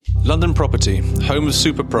London Property, home of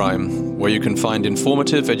Super Prime, where you can find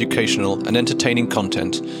informative, educational and entertaining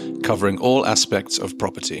content covering all aspects of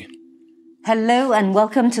property. Hello and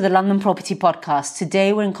welcome to the London Property Podcast.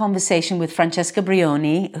 Today we're in conversation with Francesca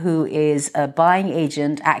Brioni, who is a buying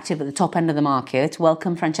agent active at the top end of the market.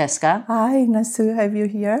 Welcome, Francesca. Hi, nice to have you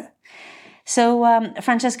here. So,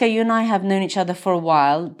 Francesca, you and I have known each other for a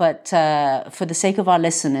while, but for the sake of our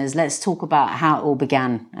listeners, let's talk about how it all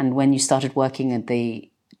began and when you started working at the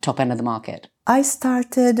top end of the market. I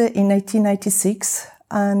started in 1996,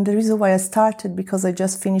 and the reason why I started because I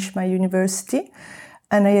just finished my university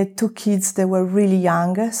and I had two kids that were really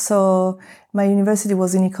young. So my university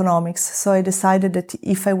was in economics. So I decided that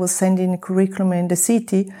if I was sending a curriculum in the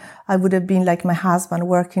city, I would have been like my husband,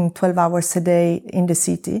 working 12 hours a day in the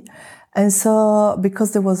city. And so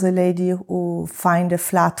because there was a lady who found a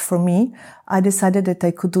flat for me, I decided that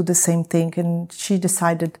I could do the same thing. And she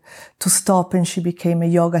decided to stop and she became a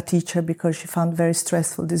yoga teacher because she found very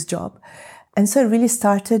stressful this job. And so I really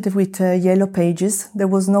started with Yellow Pages. There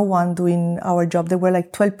was no one doing our job. There were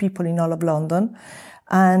like 12 people in all of London.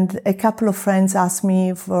 And a couple of friends asked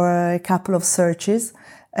me for a couple of searches.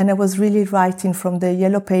 And I was really writing from the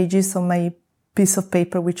Yellow Pages on my piece of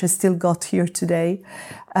paper, which I still got here today,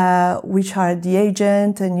 which are the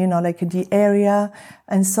agent and, like the area.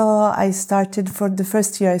 And so I started for the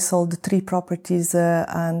first year, I sold 3 properties,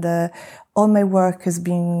 and all my work has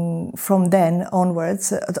been from then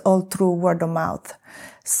onwards, all through word of mouth.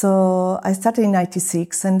 So I started in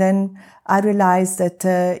 96, and then I realized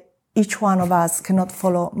that each one of us cannot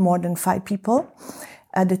follow more than 5 people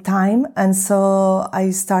at the time. And so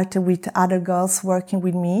I started with other girls working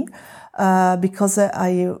with me. Because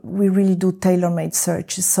we really do tailor-made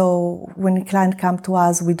searches. So when a client comes to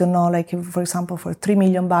us, we don't know, like, for example, for 3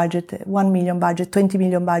 million budget, 1 million budget, 20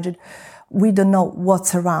 million budget, we don't know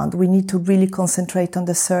what's around. We need to really concentrate on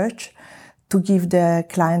the search to give the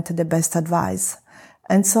client the best advice.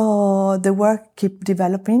 And so the work keeps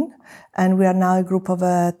developing, and we are now a group of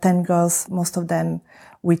 10 girls, most of them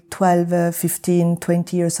with 12, 15,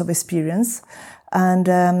 20 years of experience. And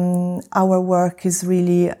our work is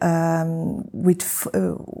really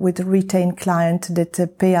with a retained client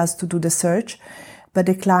that pay us to do the search, but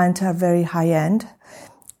the clients are very high end.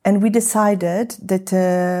 And we decided that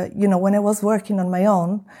when I was working on my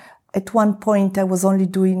own, at one point I was only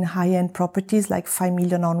doing high end properties like 5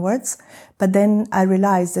 million onwards. But then I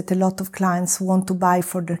realized that a lot of clients want to buy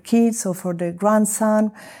for their kids or for their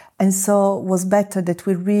grandson, and so it was better that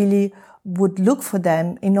we really would look for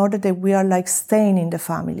them in order that we are like staying in the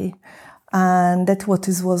family. And that's what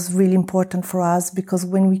was really important for us, because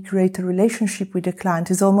when we create a relationship with the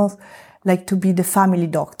client, it's almost like to be the family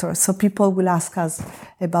doctor. So people will ask us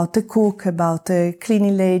about the cook, about the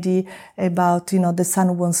cleaning lady, about, the son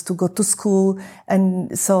who wants to go to school.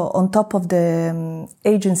 And so on top of the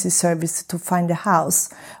agency service to find a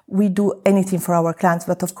house, we do anything for our clients,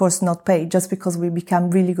 but of course not paid, just because we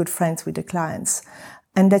become really good friends with the clients.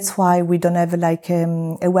 And that's why we don't have like a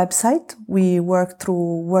website. We work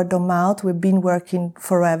through word of mouth. We've been working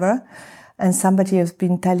forever. And somebody has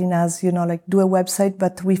been telling us, do a website,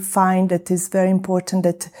 but we find that it's very important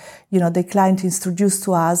that, the client is introduced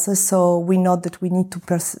to us. So we know that we need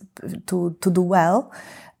to do well.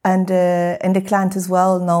 And the client as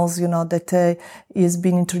well knows, that he has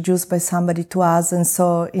been introduced by somebody to us. And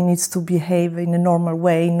so he needs to behave in a normal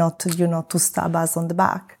way, not to stab us on the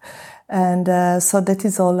back. And so that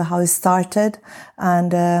is all how it started.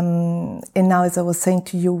 And now, as I was saying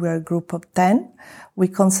to you, we're a group of 10. We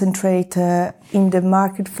concentrate in the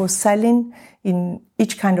market for selling in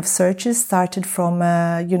each kind of searches, started from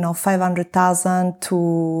 500,000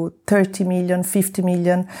 to 30 million, 50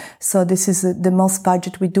 million. So this is the most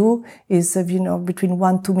budget we do is between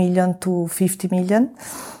 2 million to 50 million.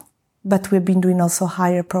 But we've been doing also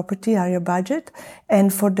higher property, higher budget.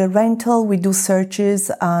 And for the rental, we do searches,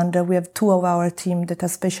 and we have 2 of our team that are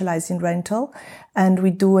specialized in rental. And we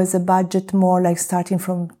do as a budget more like starting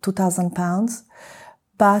from £2,000.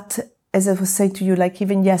 But as I was saying to you, like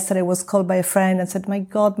even yesterday I was called by a friend and said, my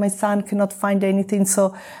God, my son cannot find anything.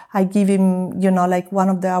 So I give him, like one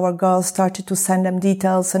of our girls started to send them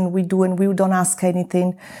details, and we don't ask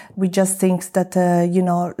anything. We just think that,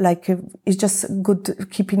 it's just good,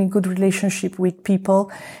 keeping a good relationship with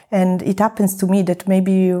people. And it happens to me that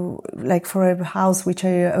maybe like for a house,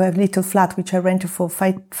 a little flat, which I rented for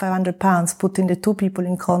 £500, putting the 2 people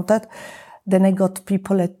in contact, then I got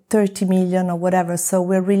people at 30 million or whatever. So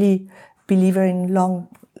we're really believer in long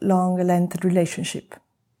length relationship.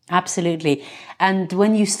 Absolutely. And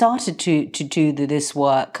when you started to do this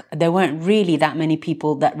work, there weren't really that many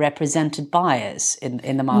people that represented buyers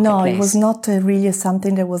in the marketplace. No, it was not really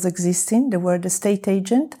something that was existing. There were the estate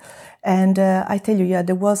agent. And I tell you, yeah,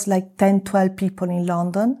 there was like 10, 12 people in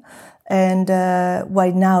London. And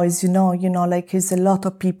right now, as you know, like there's a lot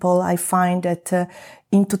of people. I find that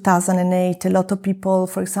in 2008, a lot of people,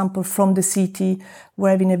 for example, from the city were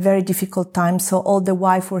having a very difficult time. So all the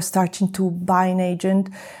wives were starting to buy an agent.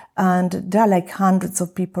 And there are like hundreds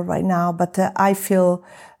of people right now. But I feel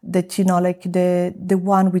that, like the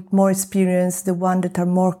one with more experience, the one that are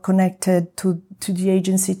more connected to the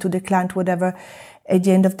agency, to the client, whatever, at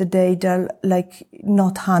the end of the day, they're like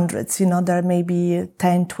not hundreds, there are maybe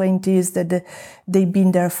 10, 20s that they've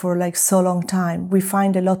been there for like so long time. We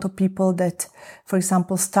find a lot of people that, for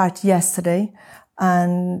example, start yesterday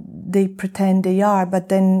and they pretend they are, but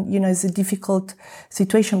then, it's a difficult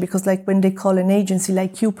situation because like when they call an agency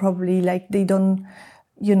like you probably, like they don't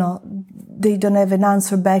have an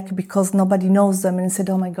answer back because nobody knows them and said,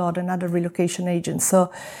 oh my God, another relocation agent.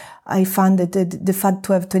 So I found that the fact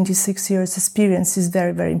to have 26 years experience is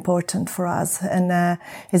very, very important for us and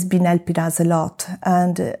has been helping us a lot.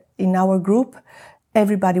 And in our group,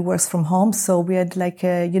 everybody works from home. So we had like,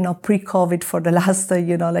 pre-COVID for the last,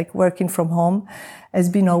 like working from home has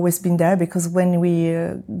always been there because when we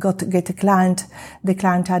get a client, the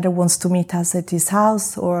client either wants to meet us at his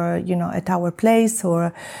house or, at our place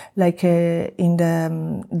or like in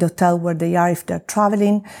the hotel where they are if they're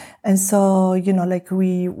traveling. And so, like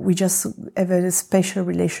we just have a special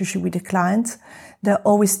relationship with the clients. There are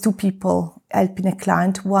always two people helping a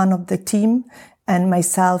client, one of the team and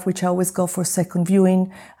myself, which I always go for second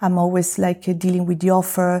viewing. I'm always like dealing with the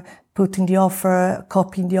offer, putting the offer,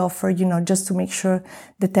 copying the offer, just to make sure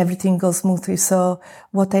that everything goes smoothly. So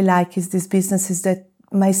what I like is this business is that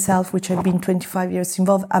myself, which I've been 25 years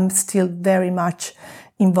involved, I'm still very much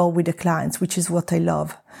involved with the clients, which is what I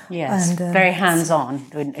love. Yes, and, very hands-on.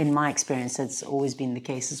 In my experience, that's always been the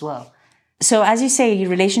case as well. So as you say,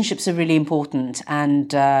 relationships are really important.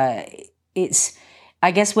 And it's,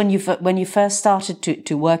 I guess when you first started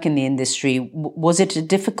to work in the industry, was it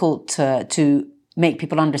difficult to make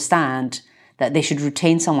people understand that they should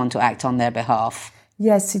retain someone to act on their behalf?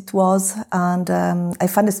 Yes, it was. And I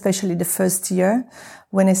found especially the first year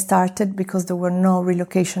when I started because there were no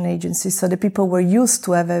relocation agencies. So the people were used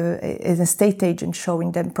to have an estate agent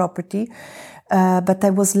showing them property. But I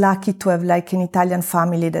was lucky to have like an Italian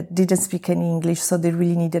family that didn't speak any English, so they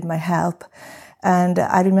really needed my help. And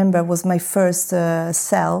I remember it was my first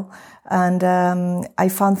sell, and I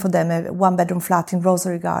found for them a one-bedroom flat in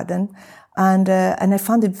Rosary Garden. And I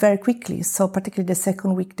found it very quickly. So particularly the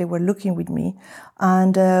second week they were looking with me.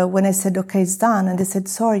 And when I said, okay, it's done. And they said,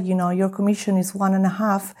 sorry, your commission is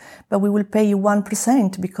 1.5, but we will pay you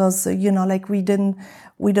 1% because, like we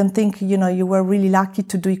don't think, you were really lucky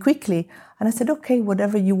to do it quickly. And I said, okay,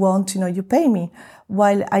 whatever you want, you pay me.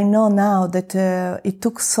 While I know now that it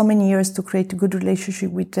took so many years to create a good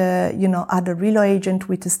relationship with, other real agent,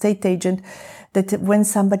 with estate agent, that when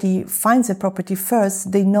somebody finds a property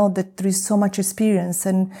first, they know that there is so much experience.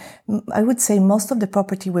 And I would say most of the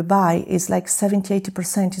property we buy is like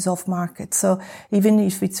 70-80% is off market. So even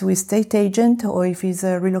if it's with estate agent or if it's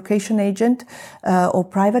a relocation agent or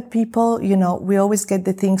private people, we always get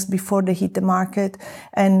the things before they hit the market.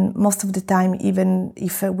 And most of the time, even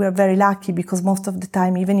if we're very lucky, because most of the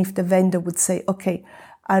time, even if the vendor would say, okay,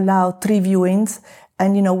 allow 3 viewings,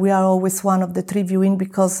 and, we are always one of the 3 viewing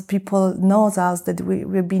because people knows us that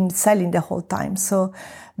we've been selling the whole time. So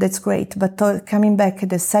that's great. But coming back at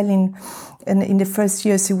the selling, and in the first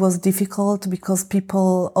years, it was difficult because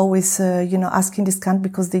people always, asking discount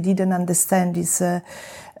because they didn't understand this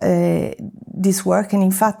work. And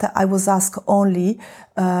in fact, I was asked only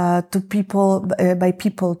by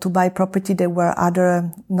people to buy property that were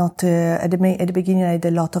other, not at the beginning I had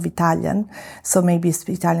a lot of Italian, so maybe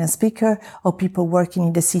Italian speaker or people working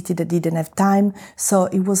in the city that didn't have time. So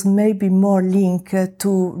it was maybe more linked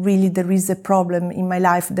to really there is a problem in my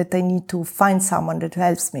life that I need to find someone that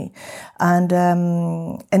helps me. And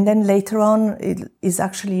then later on it is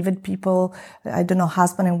actually even people, I don't know,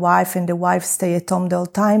 husband and wife, and the wife stay at home the whole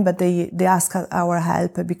time, but they ask our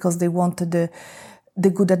help because they wanted the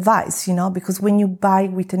good advice, because when you buy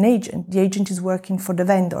with an agent, the agent is working for the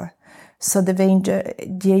vendor. So the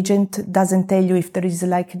agent doesn't tell you if there is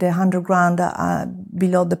like the 100 grand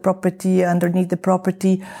below the property, underneath the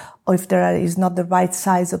property, or if there is not the right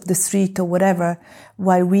size of the street or whatever,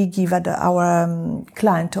 while we give our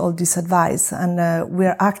client all this advice and we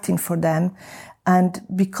are acting for them. And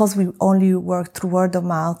because we only work through word of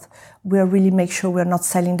mouth, we really make sure we're not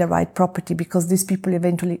selling the right property, because these people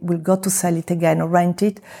eventually will go to sell it again or rent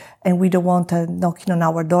it. And we don't want knocking on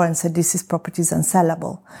our door and say, this property is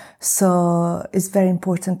unsellable. So it's very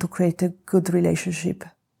important to create a good relationship.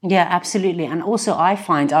 Yeah, absolutely. And also I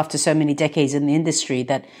find after so many decades in the industry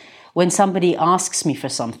that when somebody asks me for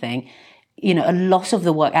something, a lot of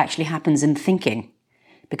the work actually happens in thinking,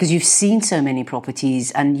 because you've seen so many properties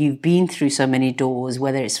and you've been through so many doors,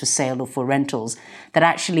 whether it's for sale or for rentals, that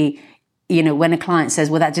actually, when a client says,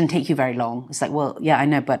 well, that didn't take you very long, it's like, well, yeah, I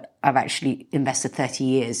know, but I've actually invested 30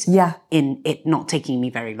 years in it not taking me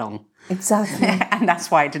very long. Exactly. And that's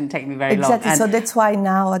why it didn't take me very long. Exactly. So that's why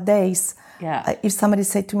nowadays, if somebody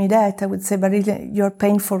said to me that, I would say, but really, you're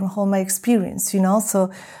paying for all my experience, So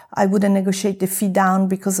I wouldn't negotiate the fee down,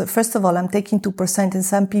 because first of all, I'm taking 2%, and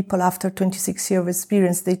some people after 26 years of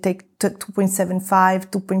experience, they take 2.75,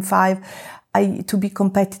 2.5. To be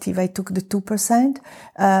competitive, I took the 2%.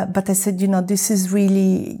 But I said, this is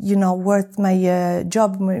really, worth my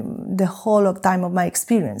job, the whole of time of my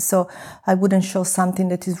experience. So I wouldn't show something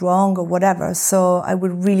that is wrong or whatever. So I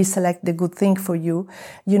would really select the good thing for you.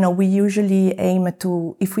 We usually aim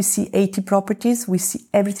to, if we see 80 properties, we see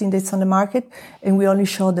everything that's on the market, and we only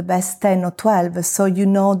show the best 10 or 12. So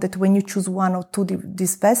that when you choose one or two,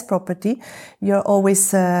 this best property, you're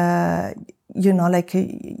always, these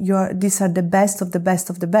are the best of the best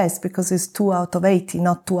of the best, because it's 2 out of 80,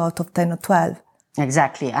 not 2 out of 10 or 12.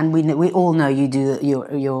 Exactly. And we all know you do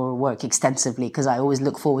your work extensively, because I always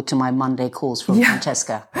look forward to my Monday calls from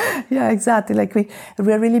Francesca. Yeah, exactly.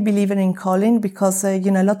 We're really believing in calling, because, a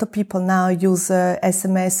lot of people now use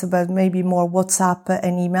SMS, but maybe more WhatsApp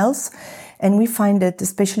and emails. And we find that,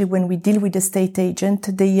 especially when we deal with the estate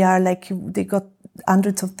agent, they are they got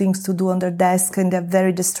hundreds of things to do on their desk, and they're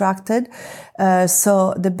very distracted.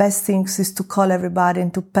 So the best thing is to call everybody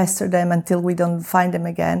and to pester them until we don't find them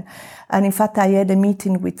again. And in fact, I had a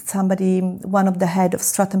meeting with somebody, one of the head of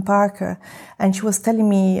Stratton Parker, and she was telling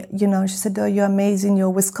me, she said, oh, you're amazing, you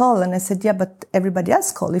always call. And I said, yeah, but everybody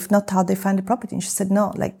else call. If not, how they find the property? And she said,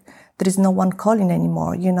 no, there is no one calling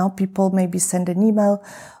anymore. People maybe send an email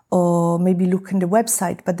or maybe look in the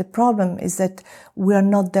website. But the problem is that we are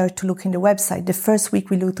not there to look in the website. The first week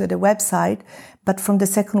we looked at the website, but from the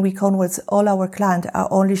second week onwards, all our clients are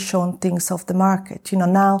only shown things off the market.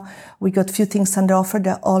 Now we got few things under offer,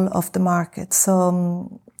 they're all off the market.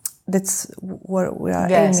 So that's where we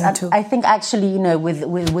are aiming to. I think actually,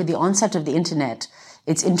 with the onset of the internet,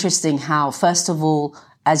 it's interesting how, first of all,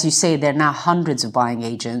 as you say, there are now hundreds of buying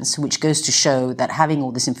agents, which goes to show that having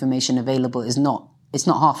all this information available is not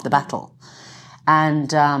half the battle. And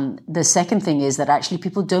the second thing is that actually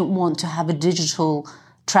people don't want to have a digital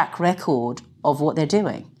track record of what they're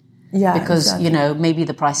doing. Yeah, because, exactly. Maybe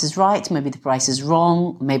the price is right, maybe the price is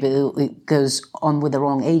wrong, maybe it goes on with the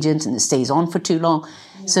wrong agent and it stays on for too long.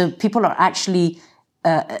 Yeah. So people are actually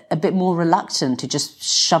a bit more reluctant to just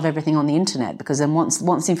shove everything on the internet, because then once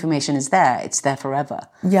the information is there, it's there forever.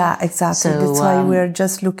 Yeah, exactly. So, that's why we're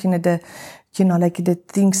just looking at the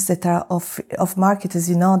things that are off market, as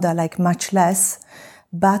they're much less,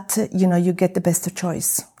 but, you get the best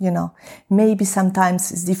choice, Maybe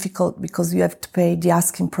sometimes it's difficult because you have to pay the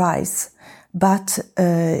asking price, but,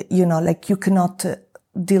 you cannot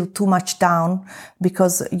deal too much down,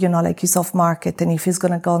 because, it's off market, and if it's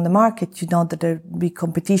going to go on the market, that there'll be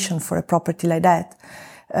competition for a property like that.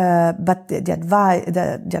 But the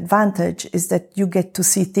advantage is that you get to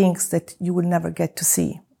see things that you will never get to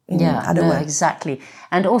see. Exactly.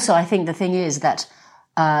 And also, I think the thing is that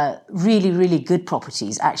really, really good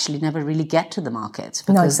properties actually never really get to the market,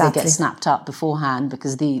 because they get snapped up beforehand,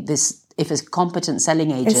 because if a competent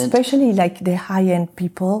selling agent... Especially the high-end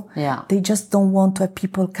people, they just don't want to have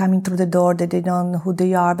people coming through the door that they don't know who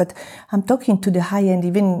they are. But I'm talking to the high-end,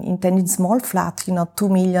 even in small flat, 2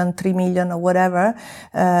 million, 3 million or whatever.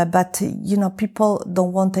 But, people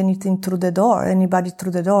don't want anybody through the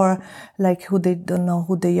door, who they don't know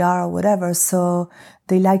who they are or whatever. So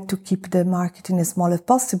they like to keep the marketing as small as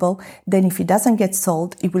possible. Then if it doesn't get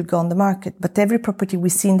sold, it will go on the market. But every property we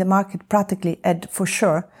see in the market practically had, for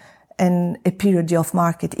sure, and a period of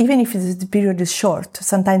market, even if the period is short.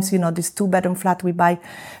 Sometimes, this 2-bedroom flat we buy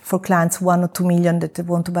for clients, 1 or 2 million that they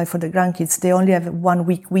want to buy for the grandkids, they only have a 1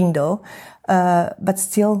 week window, but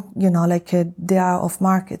still, they are off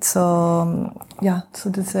market. So, so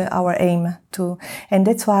that's our aim too. And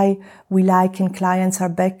that's why we and clients are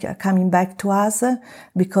coming back to us,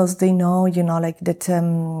 because they know, that,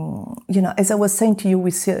 as I was saying to you,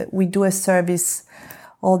 we do a service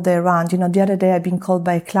all day around. The other day I've been called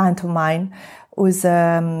by a client of mine who's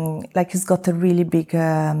he's got a really big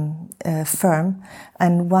firm,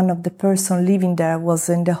 and one of the person living there was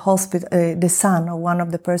in the hospital. The son of one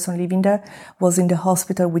of the person living there was in the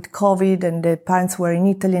hospital with COVID, and the parents were in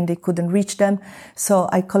Italy and they couldn't reach them. So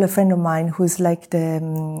I call a friend of mine who's like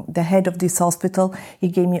the head of this hospital. He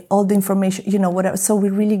gave me all the information, whatever. So we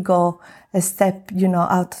really go a step,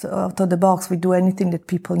 out of the box. We do anything that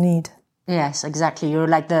people need. Yes, exactly. You're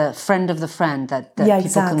like the friend of the friend that people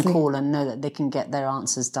exactly. can call and know that they can get their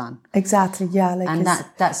answers done. Exactly, yeah. And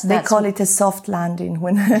that's they call it a soft landing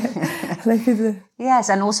when. Yes,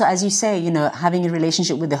 and also, as you say, having a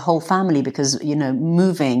relationship with the whole family, because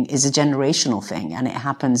moving is a generational thing, and it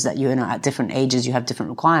happens that at different ages you have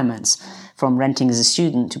different requirements, from renting as a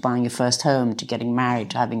student to buying your first home to getting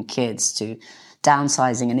married to having kids to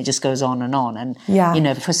downsizing, and it just goes on. And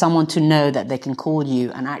for someone to know that they can call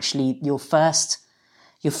you, and actually your first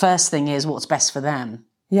thing is what's best for them.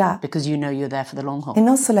 Yeah. Because you're there for the long haul. And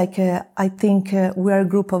also, I think we're a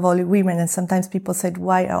group of only women, and sometimes people said,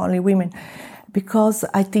 why are only women? Because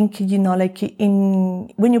I think,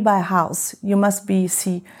 when you buy a house, you must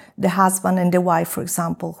see the husband and the wife, for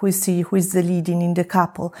example, who is the leading in the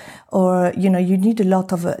couple. Or, you need a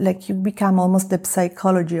lot of, you become almost the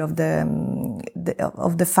psychology of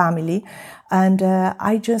the family. And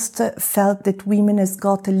I just felt that women has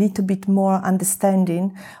got a little bit more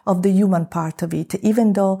understanding of the human part of it,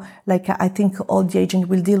 even though, I think all the agents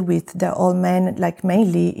will deal with, they're all men,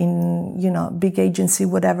 mainly in, big agency,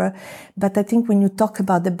 whatever. But I think when you talk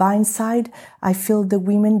about the buying side, I feel the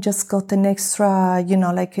women just got an extra,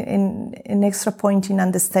 an extra point in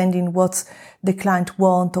understanding what the client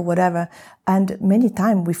want or whatever. And many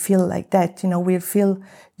times we feel like that, we feel,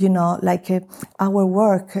 our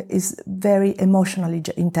work is very emotionally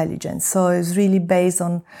intelligent. So it's really based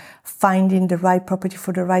on finding the right property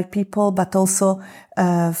for the right people, but also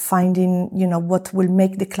finding, what will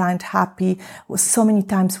make the client happy. So many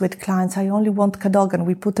times with clients, I only want Cadogan.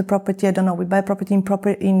 We put a property, we buy a property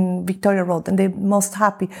in Victoria Road, and they're most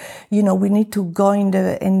happy. We need to go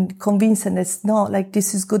and convince them it's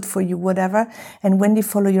this is good for you, whatever. And when they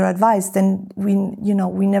follow your advice, then we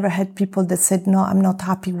never had people that said, no, I'm not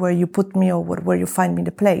happy where you put me or where you find me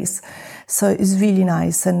the place. So it's really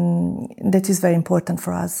nice, and that is very important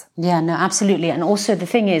for us. Yeah, no, absolutely. And also the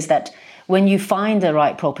thing is that when you find the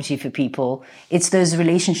right property for people, it's those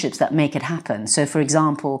relationships that make it happen. So, for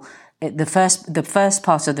example, the first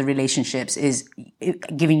part of the relationships is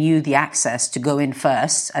giving you the access to go in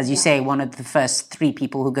first. As you say, one of the first 3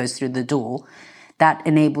 people who goes through the door. That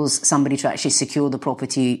enables somebody to actually secure the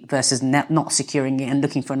property versus not securing it and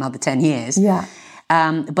looking for another 10 years. Yeah.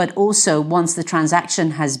 But also, once the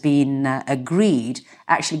transaction has been agreed,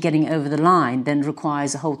 actually getting over the line then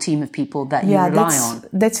requires a whole team of people that you rely on.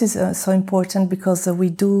 That is so important, because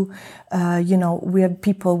we do, we have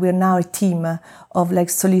people, we're now a team of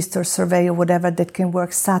solicitor, surveyor, whatever, that can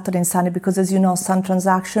work Saturday and Sunday, because as you know, some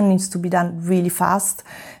transaction needs to be done really fast.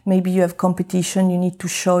 Maybe you have competition, you need to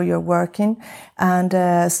show you're working. And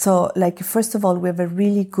first of all, we have a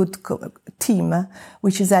really good team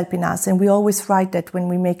which is helping us. And we always write that when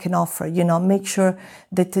we make an offer, make sure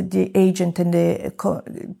that the agent and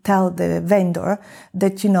tell the vendor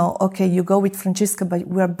that, okay, you go with Francesca, but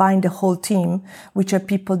we're buying the whole team, which are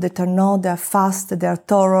people that they're fast, they're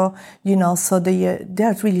thorough, so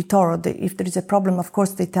they're really thorough. If there is a problem, of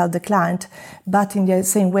course, they tell the client, but in the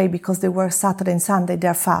same way, because they work Saturday and Sunday,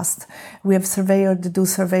 they're fast. We have surveyor that do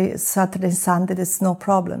survey Saturday and Sunday, that's no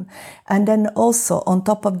problem. And then also, on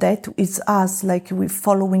top of that, it's us, we're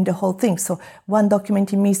following the whole thing. So one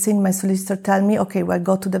document is missing, my solicitor tell me, okay, well,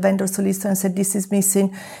 go to the vendor solicitor and say, this is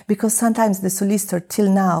missing, because sometimes the solicitor till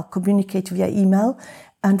now communicate via email,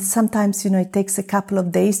 and sometimes, it takes a couple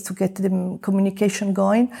of days to get the communication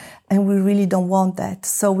going, and we really don't want that.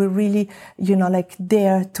 So we're really,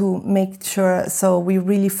 there to make sure, so we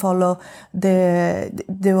really follow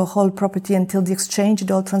the whole property until the exchange,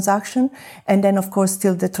 the whole transaction, and then of course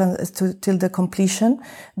till the completion.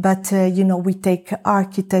 But, we take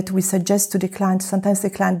architect, we suggest to the client, sometimes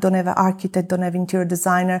the client don't have an architect, don't have interior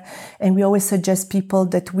designer, and we always suggest people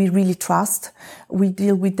that we really trust. We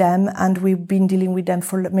deal with them, and we've been dealing with them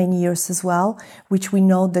for many years as well, which we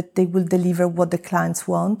know that they will deliver what the clients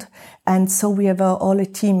want. And so we have all a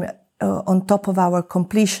team on top of our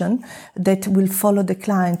completion that will follow the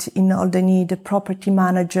client in all they need, a property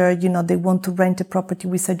manager, they want to rent a property.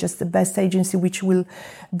 We suggest the best agency, which will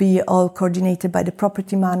be all coordinated by the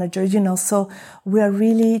property manager, so we are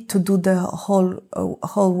really to do the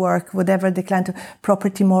whole work, whatever the client,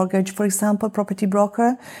 property mortgage, for example, property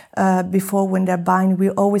broker, before when they're buying, we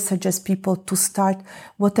always suggest people to start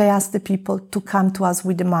what I ask the people to come to us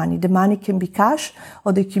with the money. The money can be cash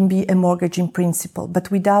or they can be a mortgage in principle. But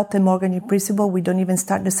without a mortgage in principle, we don't even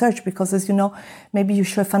start the search because, as you know, maybe you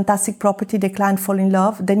show a fantastic property, the client fall in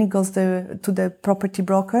love, then he goes to the property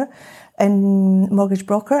broker and mortgage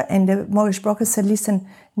broker, and the mortgage broker said, listen,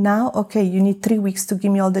 now, okay, you need 3 weeks to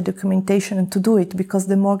give me all the documentation and to do it because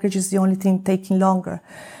the mortgage is the only thing taking longer.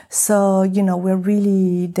 So, we're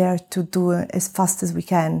really there to do as fast as we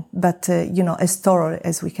can, but, as thorough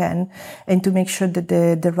as we can, and to make sure that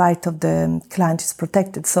the right of the client is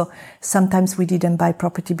protected. So sometimes we didn't buy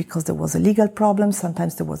property because there was a legal problem.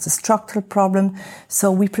 Sometimes there was a structural problem.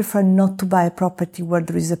 So we prefer not to buy a property where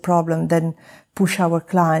there is a problem than push our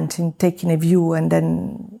client in taking a view and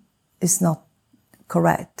then it's not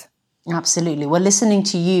correct. Absolutely. Well, listening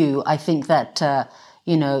to you, I think that,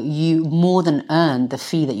 you more than earn the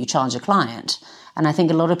fee that you charge a client. And I think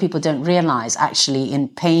a lot of people don't realize actually in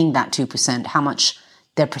paying that 2%, how much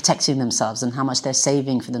they're protecting themselves and how much they're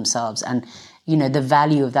saving for themselves. And, the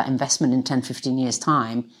value of that investment in 10, 15 years'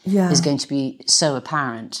 time is going to be so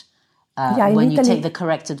apparent when you take the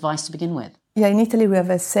correct advice to begin with. Yeah, in Italy we have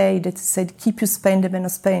a say that said, keep you spend meno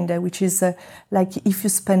spende, which is like if you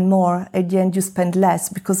spend more, at the end you spend less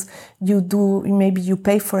because maybe you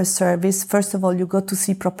pay for a service. First of all, you go to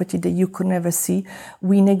see property that you could never see.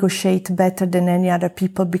 We negotiate better than any other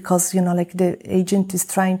people because, like the agent is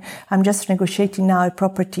trying, I'm just negotiating now a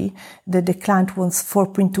property that the client wants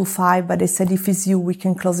 4.25, but they said if it's you, we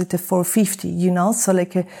can close it at 4.50,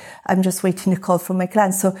 so I'm just waiting a call from my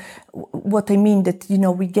client. So what I mean that,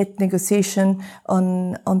 we get negotiation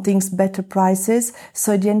on things, better prices.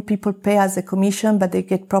 So at the end, people pay us a commission, but they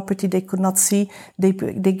get property they could not see. They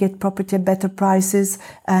get property at better prices.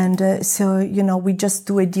 And so, we just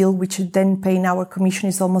do a deal, which then paying our commission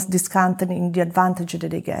is almost discounted in the advantage that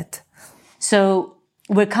they get. So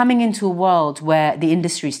we're coming into a world where the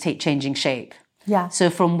industry is changing shape. Yeah. So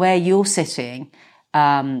from where you're sitting,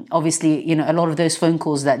 obviously, a lot of those phone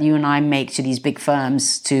calls that you and I make to these big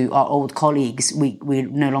firms, to our old colleagues, we're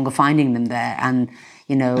no longer finding them there. And,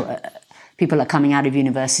 people are coming out of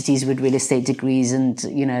universities with real estate degrees and,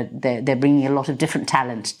 they're bringing a lot of different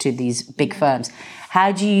talent to these big firms.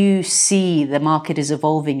 How do you see the market is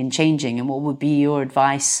evolving and changing? And what would be your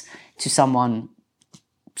advice to someone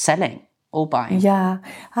selling or buying? Yeah,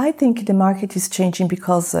 I think the market is changing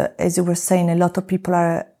because, as you were saying, a lot of people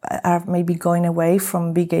are maybe going away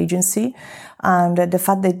from big agency, and the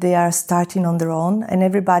fact that they are starting on their own, and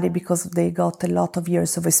everybody, because they got a lot of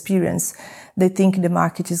years of experience, they think the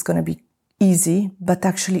market is going to be easy, but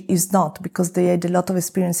actually is not, because they had a lot of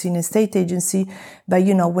experience in a state agency. But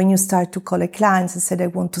when you start to call a client and said, I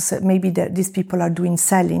want to sell, maybe these people are doing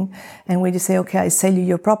selling, and when you say, okay, I sell you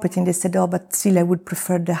your property, and they said, oh, but still I would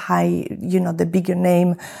prefer the high, the bigger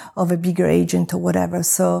name of a bigger agent or whatever.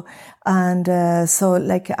 So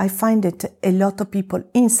I find that a lot of people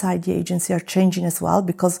inside the agency are changing as well,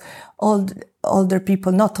 because older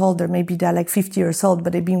people, not older, maybe they're like 50 years old,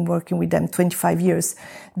 but they've been working with them 25 years.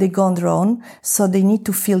 They go on their own. So they need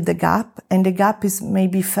to fill the gap. And the gap is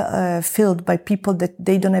maybe filled by people that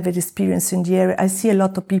they don't have experience in the area. I see a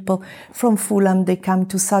lot of people from Fulham, they come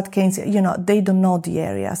to South Kensington, they don't know the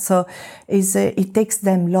area. So it takes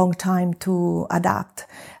them a long time to adapt.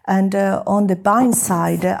 And on the buying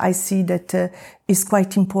side, I see that it's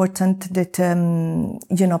quite important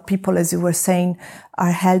that, people, as you were saying,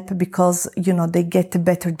 are helped because, they get a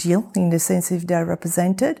better deal in the sense if they are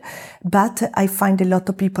represented. But I find a lot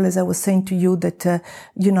of people, as I was saying to you, that,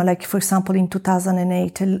 like, for example, in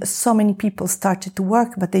 2008, so many people started to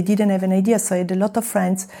work, but they didn't have an idea. So I had a lot of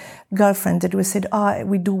girlfriends that we said,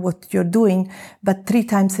 we do what you're doing, but 3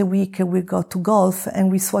 times a week we go to golf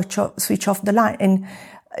and we switch off the line. And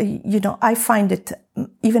I find that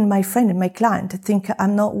even my friend and my client think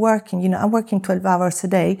I'm not working, I'm working 12 hours a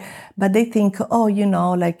day, but they think,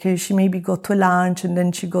 she maybe go to a lunch and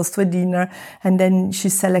then she goes to a dinner and then she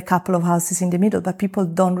sell a couple of houses in the middle, but people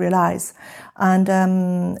don't realize.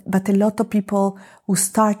 And, but a lot of people who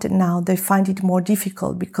started now, they find it more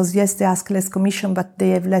difficult because yes, they ask less commission, but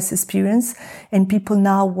they have less experience, and people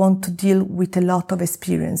now want to deal with a lot of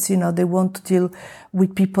experience. They want to deal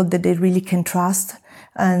with people that they really can trust.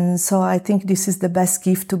 And so I think this is the best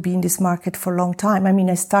gift to be in this market for a long time. I mean,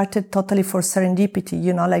 I started totally for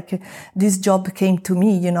serendipity, like this job came to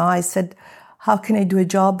me, I said, how can I do a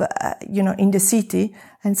job, in the city?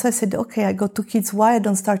 And so I said, okay, I got 2 kids. Why I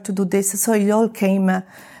don't start to do this? So it all came,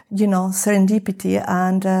 serendipity,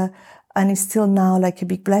 and it's still now like a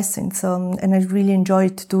big blessing. So, and I really enjoy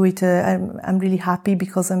to do it. I'm really happy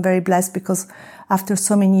because I'm very blessed because after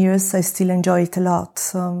so many years, I still enjoy it a lot.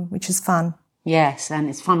 So, which is fun. Yes, and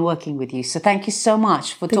it's fun working with you. So thank you so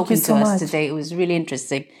much for talking to us today. It was really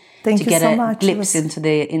interesting to get a glimpse into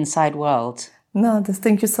the inside world. No,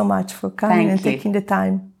 thank you so much for coming and taking the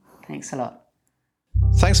time. Thanks a lot.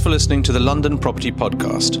 Thanks for listening to the London Property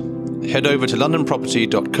Podcast. Head over to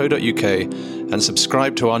londonproperty.co.uk and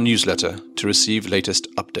subscribe to our newsletter to receive latest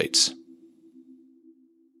updates.